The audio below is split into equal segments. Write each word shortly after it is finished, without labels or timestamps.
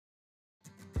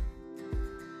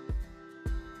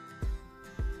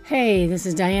Hey, this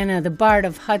is Diana, the Bard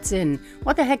of Hudson.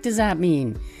 What the heck does that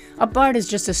mean? A bard is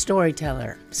just a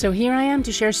storyteller. So here I am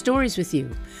to share stories with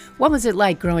you. What was it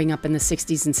like growing up in the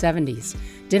 60s and 70s?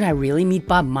 Did I really meet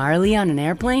Bob Marley on an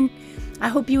airplane? I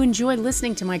hope you enjoy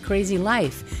listening to my crazy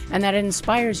life and that it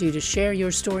inspires you to share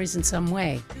your stories in some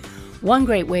way. One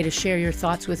great way to share your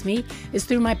thoughts with me is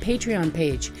through my Patreon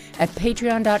page at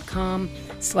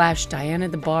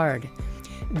patreon.com/DianaTheBard.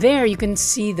 There you can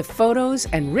see the photos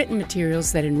and written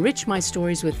materials that enrich my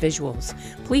stories with visuals.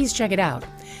 Please check it out.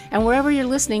 And wherever you're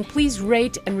listening, please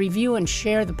rate and review and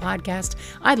share the podcast.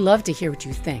 I'd love to hear what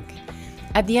you think.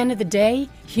 At the end of the day,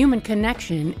 human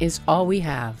connection is all we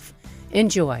have.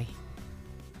 Enjoy.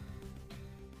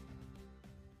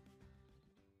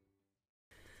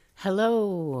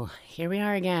 Hello, here we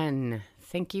are again.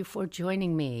 Thank you for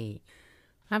joining me.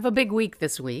 I have a big week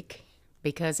this week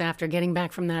because after getting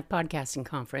back from that podcasting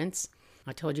conference,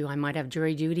 I told you I might have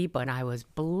jury duty, but I was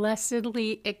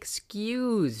blessedly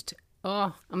excused.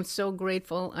 Oh, I'm so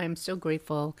grateful. I'm so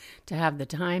grateful to have the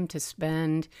time to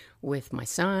spend with my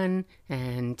son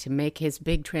and to make his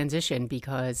big transition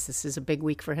because this is a big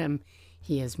week for him.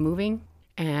 He is moving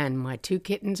and my two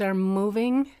kittens are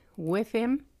moving with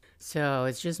him. So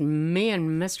it's just me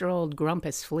and Mr. Old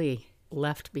Grumpus Flea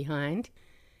left behind.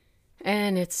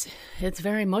 And it's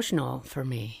very emotional for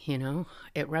me, you know.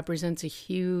 It represents a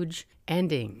huge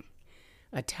ending,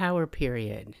 a tower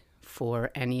period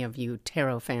for any of you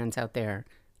tarot fans out there.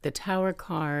 The tower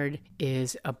card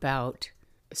is about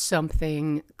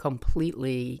something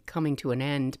completely coming to an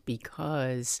end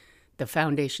because the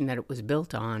foundation that it was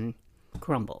built on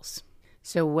crumbles.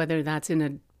 So whether that's in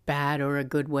a bad or a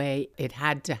good way, it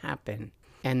had to happen.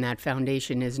 And that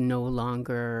foundation is no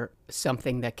longer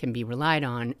something that can be relied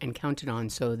on and counted on.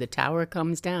 So the tower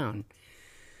comes down.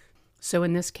 So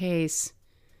in this case,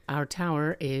 our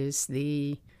tower is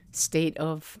the state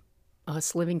of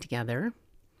us living together.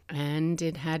 And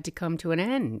it had to come to an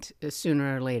end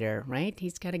sooner or later, right?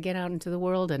 He's got to get out into the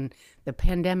world. And the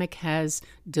pandemic has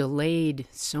delayed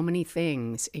so many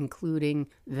things, including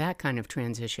that kind of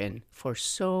transition for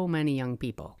so many young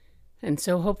people. And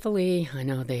so hopefully, I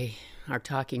know they are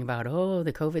talking about,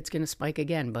 the COVID's going to spike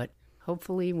again, but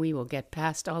hopefully we will get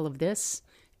past all of this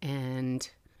and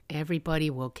everybody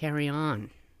will carry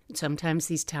on. Sometimes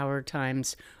these tower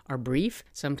times are brief,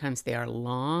 sometimes they are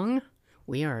long.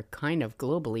 We are kind of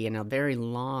globally in a very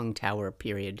long tower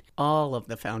period. All of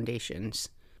the foundations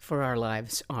for our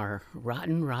lives are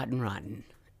rotten, rotten, rotten.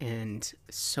 And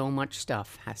so much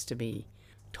stuff has to be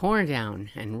torn down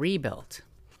and rebuilt.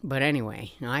 But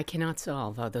anyway, I cannot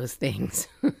solve all those things.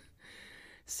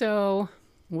 So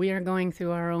we are going through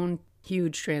our own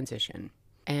huge transition.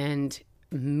 And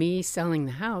me selling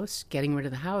the house, getting rid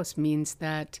of the house, means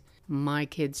that my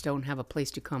kids don't have a place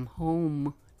to come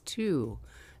home to.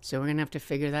 So we're going to have to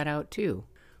figure that out too.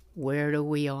 Where do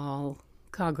we all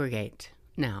congregate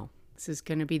now? This is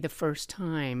going to be the first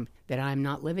time that I'm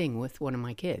not living with one of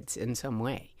my kids in some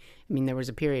way. I mean, there was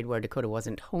a period where Dakota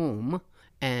wasn't home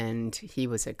and he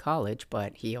was at college,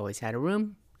 but he always had a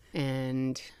room,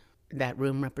 and that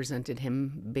room represented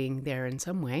him being there in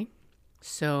some way.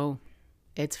 So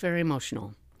it's very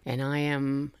emotional. And I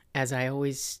am, as I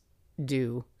always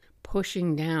do,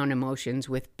 pushing down emotions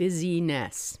with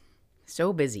busyness.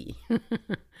 So busy.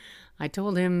 I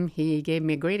told him he gave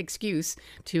me a great excuse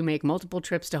to make multiple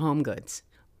trips to Home Goods.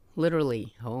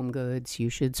 Literally, Home Goods, you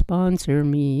should sponsor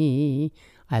me.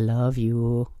 I love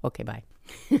you. Okay, bye.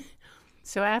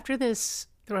 So after this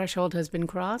threshold has been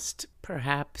crossed,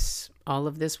 perhaps all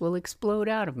of this will explode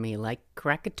out of me like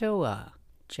Krakatoa.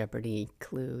 Jeopardy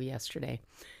clue yesterday.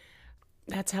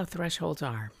 That's how thresholds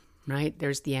are, right?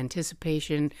 There's the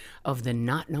anticipation of the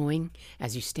not knowing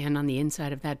as you stand on the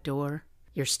inside of that door.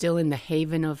 You're still in the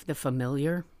haven of the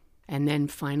familiar. And then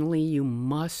finally, you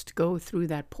must go through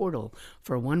that portal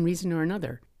for one reason or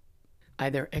another.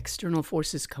 Either external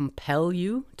forces compel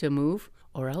you to move,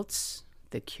 or else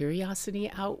the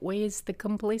curiosity outweighs the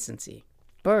complacency.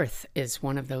 Birth is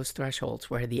one of those thresholds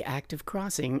where the act of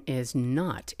crossing is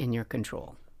not in your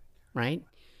control, right?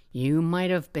 You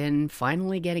might have been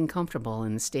finally getting comfortable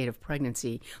in the state of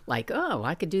pregnancy, like,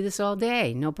 I could do this all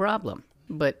day, no problem.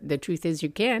 But the truth is you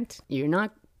can't. You're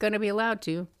not going to be allowed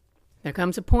to. There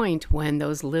comes a point when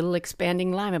those little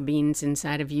expanding lima beans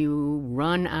inside of you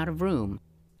run out of room,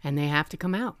 and they have to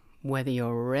come out, whether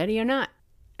you're ready or not.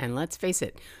 And let's face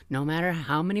it, no matter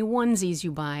how many onesies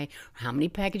you buy, how many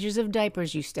packages of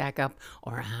diapers you stack up,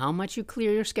 or how much you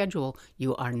clear your schedule,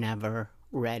 you are never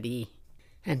ready.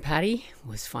 And Patty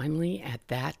was finally at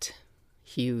that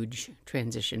huge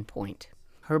transition point.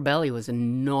 Her belly was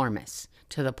enormous,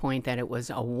 to the point that it was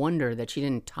a wonder that she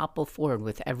didn't topple forward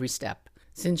with every step.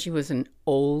 Since she was an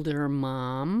older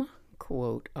mom,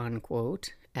 quote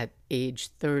unquote, at age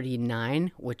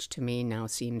 39, which to me now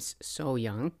seems so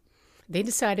young, they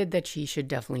decided that she should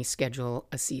definitely schedule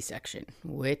a C-section,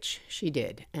 which she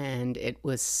did, and it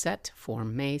was set for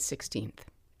May 16th.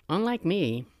 Unlike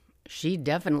me, she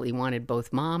definitely wanted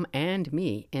both Mom and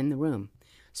me in the room.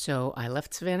 So I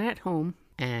left Savannah at home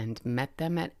and met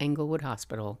them at Englewood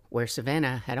Hospital, where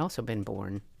Savannah had also been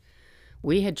born.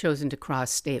 We had chosen to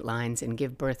cross state lines and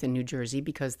give birth in New Jersey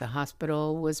because the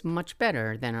hospital was much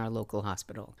better than our local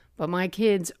hospital. But my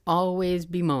kids always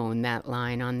bemoan that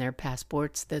line on their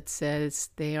passports that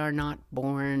says they are not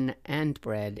born and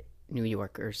bred New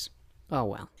Yorkers. Oh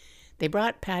well. They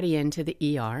brought Patty into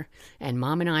the ER, and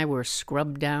Mom and I were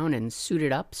scrubbed down and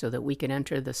suited up so that we could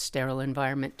enter the sterile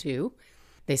environment too.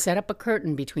 They set up a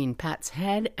curtain between Pat's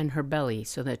head and her belly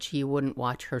so that she wouldn't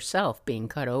watch herself being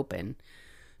cut open.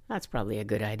 That's probably a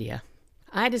good idea.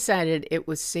 I decided it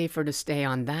was safer to stay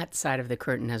on that side of the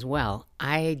curtain as well.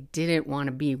 I didn't want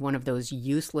to be one of those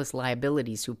useless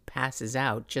liabilities who passes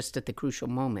out just at the crucial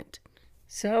moment.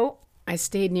 So I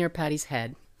stayed near Patty's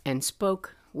head and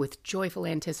spoke with joyful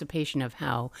anticipation of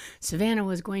how Savannah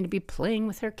was going to be playing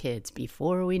with her kids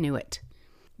before we knew it.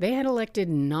 They had elected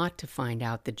not to find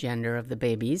out the gender of the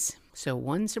babies, so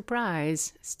one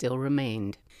surprise still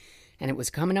remained. And it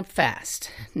was coming up fast,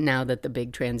 now that the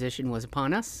big transition was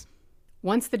upon us.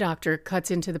 Once the doctor cuts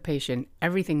into the patient,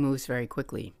 everything moves very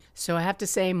quickly. So I have to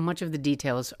say much of the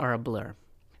details are a blur.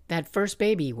 That first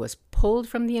baby was pulled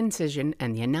from the incision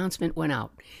and the announcement went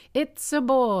out. It's a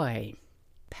boy.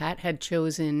 Pat had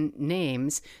chosen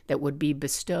names that would be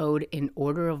bestowed in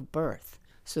order of birth.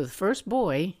 So the first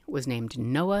boy was named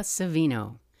Noah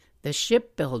Savino, the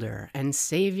shipbuilder and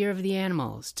savior of the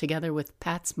animals, together with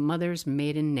Pat's mother's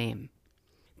maiden name.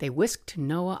 They whisked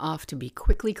Noah off to be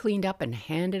quickly cleaned up and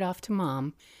handed off to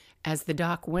Mom as the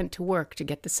doc went to work to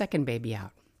get the second baby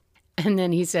out. And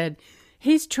then he said,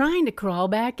 "He's trying to crawl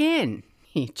back in."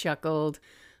 He chuckled.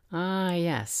 Ah,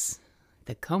 yes,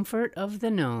 the comfort of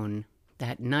the known.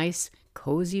 That nice,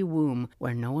 cozy womb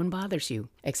where no one bothers you,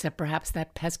 except perhaps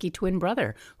that pesky twin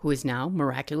brother who is now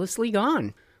miraculously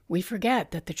gone. We forget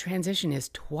that the transition is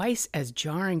twice as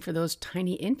jarring for those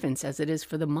tiny infants as it is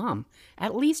for the mom.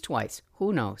 At least twice.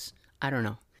 Who knows? I don't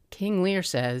know. King Lear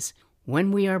says,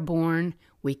 "When we are born,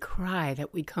 we cry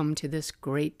that we come to this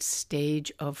great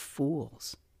stage of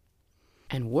fools."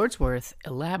 And Wordsworth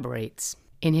elaborates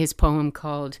in his poem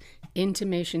called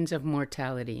Intimations of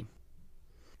Mortality.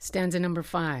 Stanza number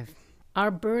 5. Our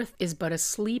birth is but a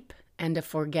sleep and a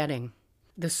forgetting.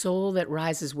 The soul that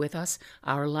rises with us,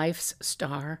 our life's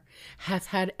star, hath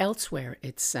had elsewhere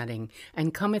its setting,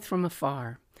 and cometh from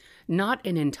afar. Not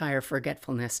in entire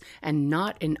forgetfulness, and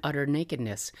not in utter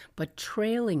nakedness, but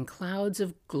trailing clouds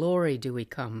of glory do we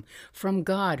come, from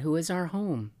God who is our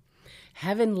home.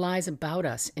 Heaven lies about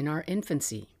us in our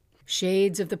infancy.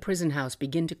 Shades of the prison house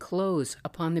begin to close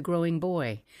upon the growing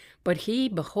boy, but he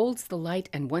beholds the light,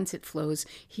 and whence it flows,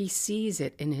 he sees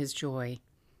it in his joy.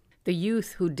 The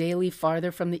youth who daily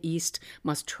farther from the east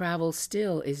must travel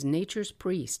still is nature's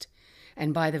priest,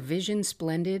 and by the vision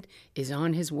splendid is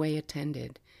on his way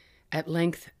attended. At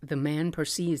length the man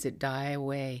perceives it die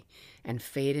away, and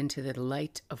fade into the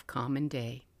light of common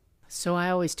day. So I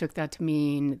always took that to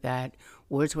mean that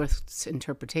Wordsworth's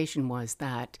interpretation was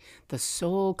that the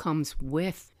soul comes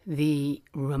with the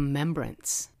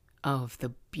remembrance of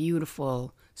the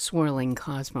beautiful swirling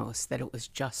cosmos that it was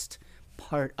just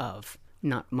part of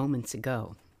not moments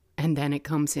ago. And then it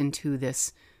comes into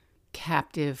this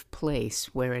captive place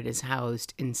where it is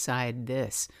housed inside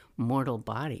this mortal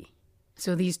body.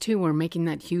 So these two were making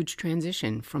that huge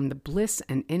transition from the bliss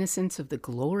and innocence of the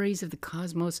glories of the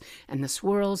cosmos and the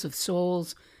swirls of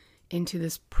souls into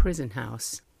this prison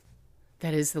house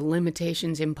that is the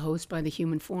limitations imposed by the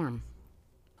human form.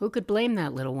 Who could blame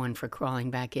that little one for crawling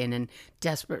back in and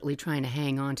desperately trying to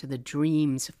hang on to the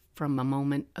dreams from a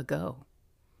moment ago?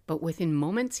 But within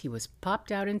moments, he was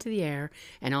popped out into the air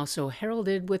and also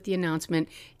heralded with the announcement,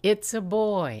 "It's a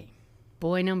boy."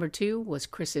 Boy number 2 was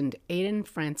christened Aidan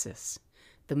Francis,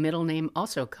 the middle name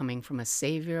also coming from a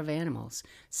savior of animals,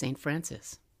 St.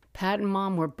 Francis. Pat and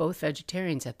Mom were both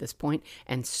vegetarians at this point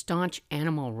and staunch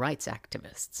animal rights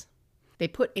activists. They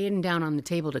put Aidan down on the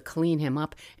table to clean him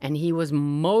up, and he was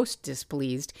most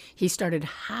displeased. He started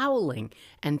howling,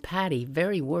 and Patty,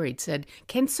 very worried, said,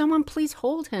 "Can someone please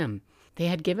hold him?" They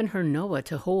had given her Noah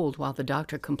to hold while the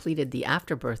doctor completed the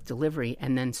afterbirth delivery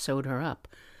and then sewed her up.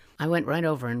 I went right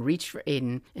over and reached for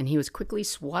Aidan, and he was quickly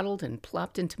swaddled and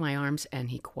plopped into my arms, and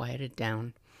he quieted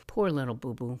down. Poor little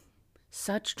boo-boo.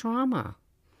 Such trauma.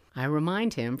 I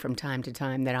remind him from time to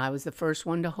time that I was the first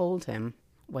one to hold him.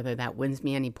 Whether that wins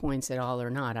me any points at all or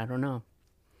not, I don't know.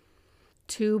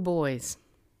 2 boys.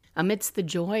 Amidst the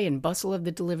joy and bustle of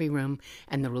the delivery room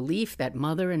and the relief that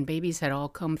mother and babies had all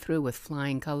come through with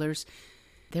flying colors,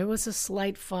 there was a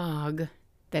slight fog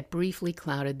that briefly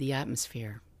clouded the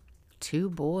atmosphere. 2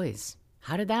 boys.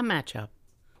 How did that match up?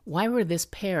 Why were this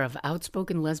pair of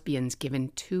outspoken lesbians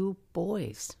given 2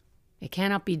 boys? It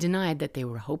cannot be denied that they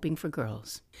were hoping for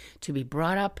girls, to be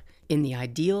brought up in the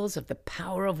ideals of the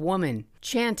power of woman,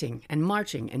 chanting and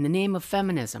marching in the name of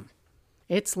feminism.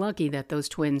 It's lucky that those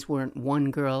twins weren't 1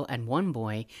 girl and 1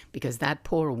 boy, because that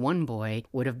poor 1 boy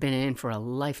would have been in for a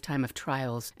lifetime of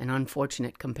trials and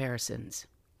unfortunate comparisons.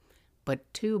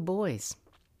 But 2 boys.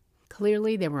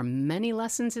 Clearly, there were many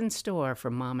lessons in store for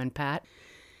Mom and Pat,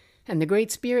 and the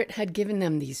Great Spirit had given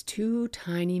them these 2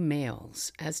 tiny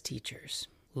males as teachers.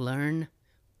 Learn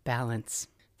balance.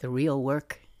 The real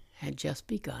work had just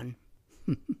begun.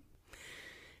 And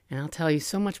I'll tell you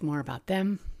so much more about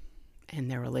them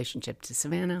and their relationship to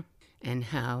Savannah and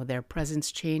how their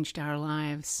presence changed our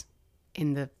lives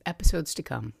in the episodes to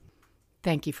come.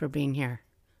 Thank you for being here.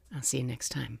 I'll see you next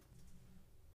time.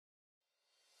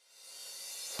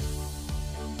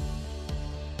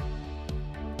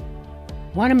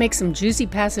 Want to make some juicy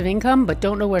passive income but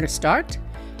don't know where to start?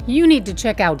 You need to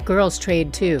check out Girls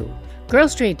Trade 2.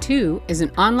 Girls Trade 2 is an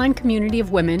online community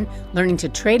of women learning to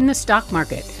trade in the stock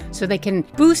market so they can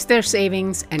boost their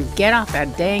savings and get off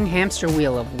that dang hamster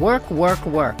wheel of work.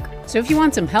 So if you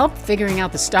want some help figuring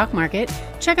out the stock market,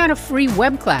 check out a free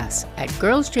web class at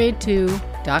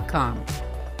girlstrade2.com.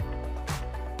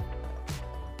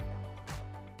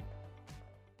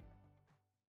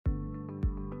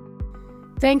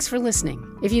 Thanks for listening.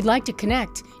 If you'd like to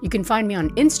connect, you can find me on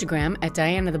Instagram at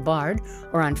Diana the Bard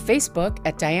or on Facebook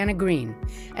at Diana Green.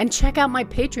 And check out my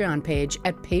Patreon page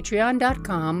at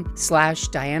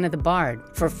patreon.com/Diana the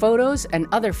Bard for photos and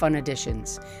other fun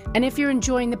additions. And if you're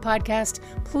enjoying the podcast,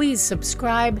 please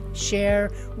subscribe,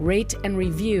 share, rate, and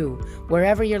review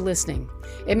wherever you're listening.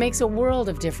 It makes a world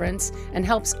of difference and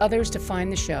helps others to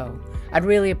find the show. I'd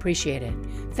really appreciate it.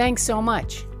 Thanks so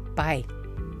much. Bye.